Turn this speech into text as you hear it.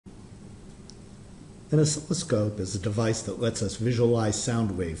An oscilloscope is a device that lets us visualize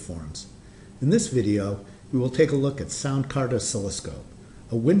sound waveforms. In this video, we will take a look at Soundcard Oscilloscope,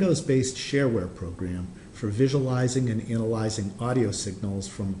 a Windows-based shareware program for visualizing and analyzing audio signals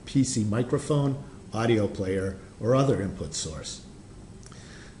from a PC microphone, audio player, or other input source.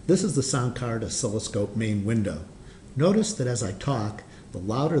 This is the Soundcard Oscilloscope main window. Notice that as I talk, the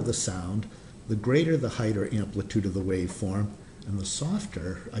louder the sound, the greater the height or amplitude of the waveform, and the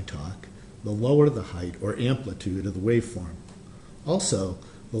softer I talk, the lower the height or amplitude of the waveform. Also,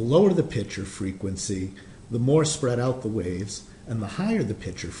 the lower the pitch or frequency, the more spread out the waves, and the higher the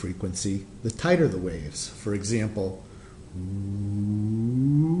pitch or frequency, the tighter the waves. For example,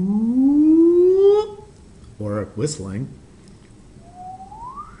 or whistling.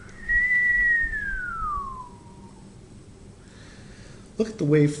 Look at the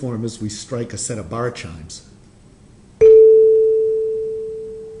waveform as we strike a set of bar chimes.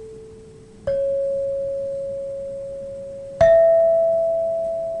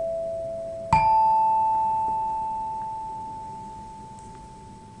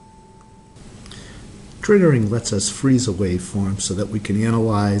 Triggering lets us freeze a waveform so that we can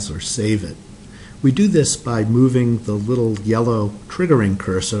analyze or save it. We do this by moving the little yellow triggering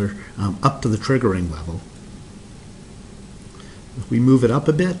cursor up to the triggering level. If we move it up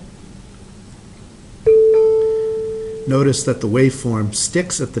a bit, notice that the waveform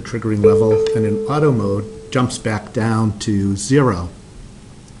sticks at the triggering level and in auto mode jumps back down to 0.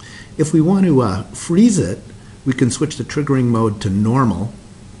 If we want to freeze it, we can switch the triggering mode to normal.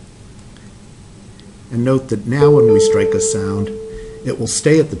 And note that now when we strike a sound, it will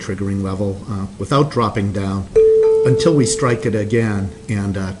stay at the triggering level without dropping down until we strike it again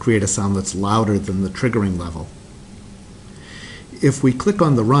and create a sound that's louder than the triggering level. If we click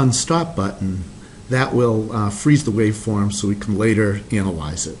on the Run Stop button, that will freeze the waveform so we can later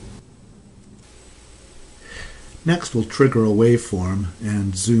analyze it. Next, we'll trigger a waveform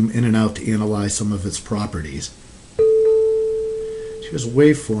and zoom in and out to analyze some of its properties. Here's a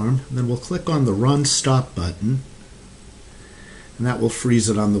waveform, and then we'll click on the Run Stop button, and that will freeze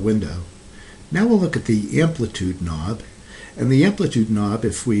it on the window. Now we'll look at the amplitude knob, and the amplitude knob,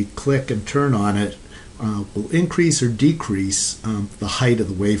 if we click and turn on it, will increase or decrease the height of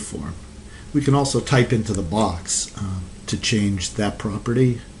the waveform. We can also type into the box to change that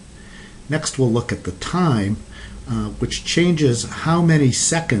property. Next we'll look at the time, which changes how many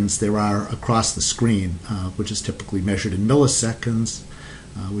seconds there are across the screen, which is typically measured in milliseconds.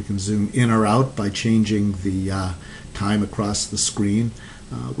 We can zoom in or out by changing the time across the screen.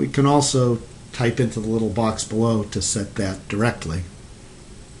 We can also type into the little box below to set that directly.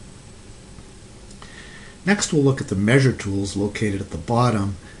 Next we'll look at the measure tools located at the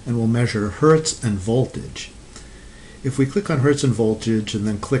bottom, and we'll measure hertz and voltage. If we click on hertz and voltage and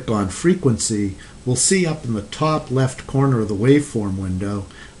then click on frequency, we'll see up in the top left corner of the waveform window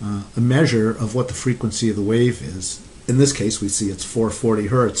a measure of what the frequency of the wave is. In this case, we see it's 440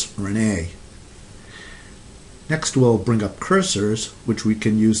 hertz, or an A. Next, we'll bring up cursors, which we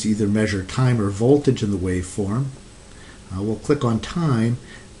can use to either measure time or voltage in the waveform. We'll click on time,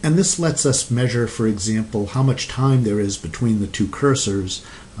 and this lets us measure, for example, how much time there is between the two cursors.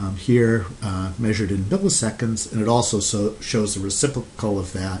 Here measured in milliseconds, and it also shows the reciprocal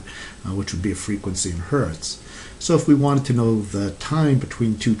of that, which would be a frequency in hertz. So if we wanted to know the time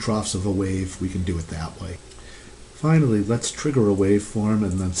between two troughs of a wave, we can do it that way. Finally, let's trigger a waveform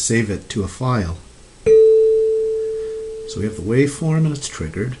and then save it to a file. So we have the waveform and it's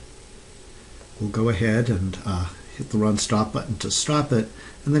triggered. We'll go ahead and hit the Run Stop button to stop it,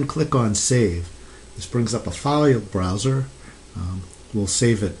 and then click on Save. This brings up a file browser. We'll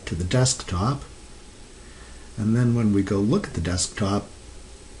save it to the desktop, and then when we go look at the desktop,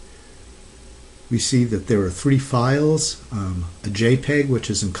 we see that there are 3 files, a JPEG, which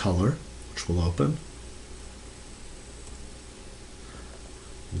is in color, which we'll open.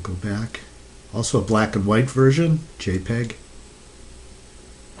 We'll go back. Also a black and white version, JPEG.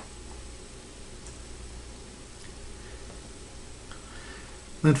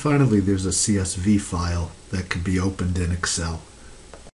 Then finally there's a CSV file that can be opened in Excel.